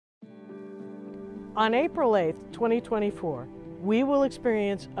On April 8th, 2024, we will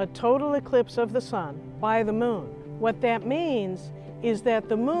experience a total eclipse of the sun by the moon. What that means is that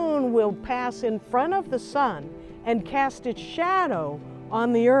the moon will pass in front of the sun and cast its shadow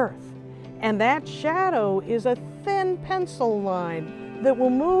on the earth. And that shadow is a thin pencil line that will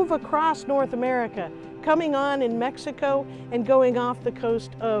move across North America, coming on in Mexico and going off the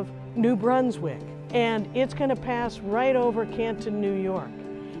coast of New Brunswick. And it's going to pass right over Canton, New York.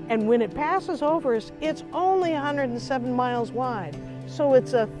 And when it passes over us, it's only 107 miles wide. So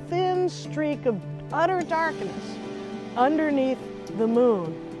it's a thin streak of utter darkness underneath the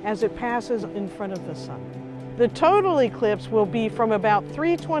moon as it passes in front of the sun. The total eclipse will be from about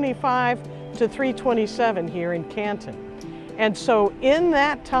 3:25 to 3:27 here in Canton. And so in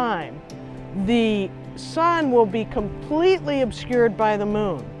that time, the sun will be completely obscured by the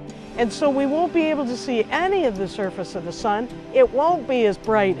moon. And so we won't be able to see any of the surface of the sun. It won't be as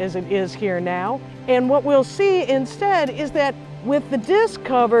bright as it is here now. And what we'll see instead is that with the disk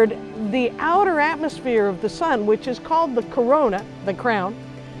covered, the outer atmosphere of the sun, which is called the corona, the crown,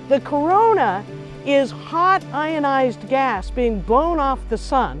 the corona is hot ionized gas being blown off the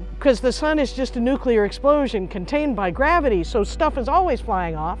sun, because the sun is just a nuclear explosion contained by gravity, so stuff is always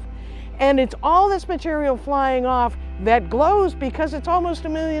flying off. And it's all this material flying off that glows because it's almost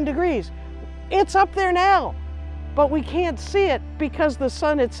 1,000,000 degrees. It's up there now, but we can't see it because the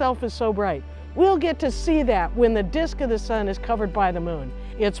sun itself is so bright. We'll get to see that when the disk of the sun is covered by the moon.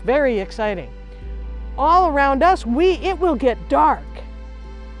 It's very exciting. All around us, it will get dark.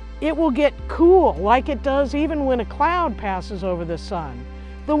 It will get cool, like it does even when a cloud passes over the sun.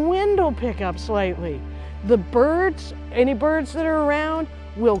 The wind will pick up slightly. The birds, any birds that are around,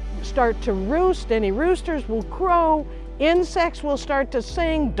 will start to roost. Any roosters will crow. Insects will start to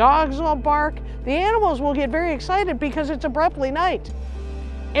sing. Dogs will bark. The animals will get very excited because it's abruptly night.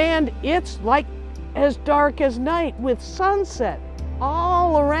 And it's like as dark as night with sunset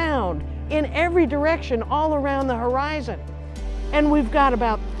all around, in every direction, all around the horizon. And we've got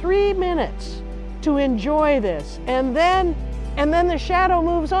about 3 minutes to enjoy this. And then the shadow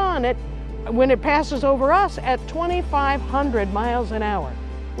moves on when it passes over us at 2,500 miles an hour,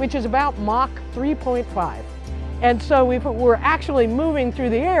 which is about Mach 3.5. And so if it were actually moving through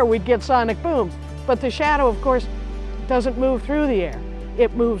the air, we'd get sonic booms. But the shadow, of course, doesn't move through the air.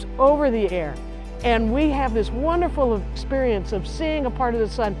 It moves over the air. And we have this wonderful experience of seeing a part of the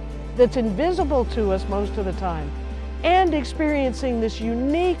sun that's invisible to us most of the time, and experiencing this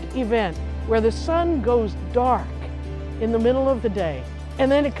unique event where the sun goes dark in the middle of the day,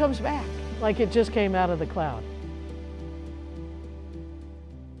 and then it comes back like it just came out of the cloud.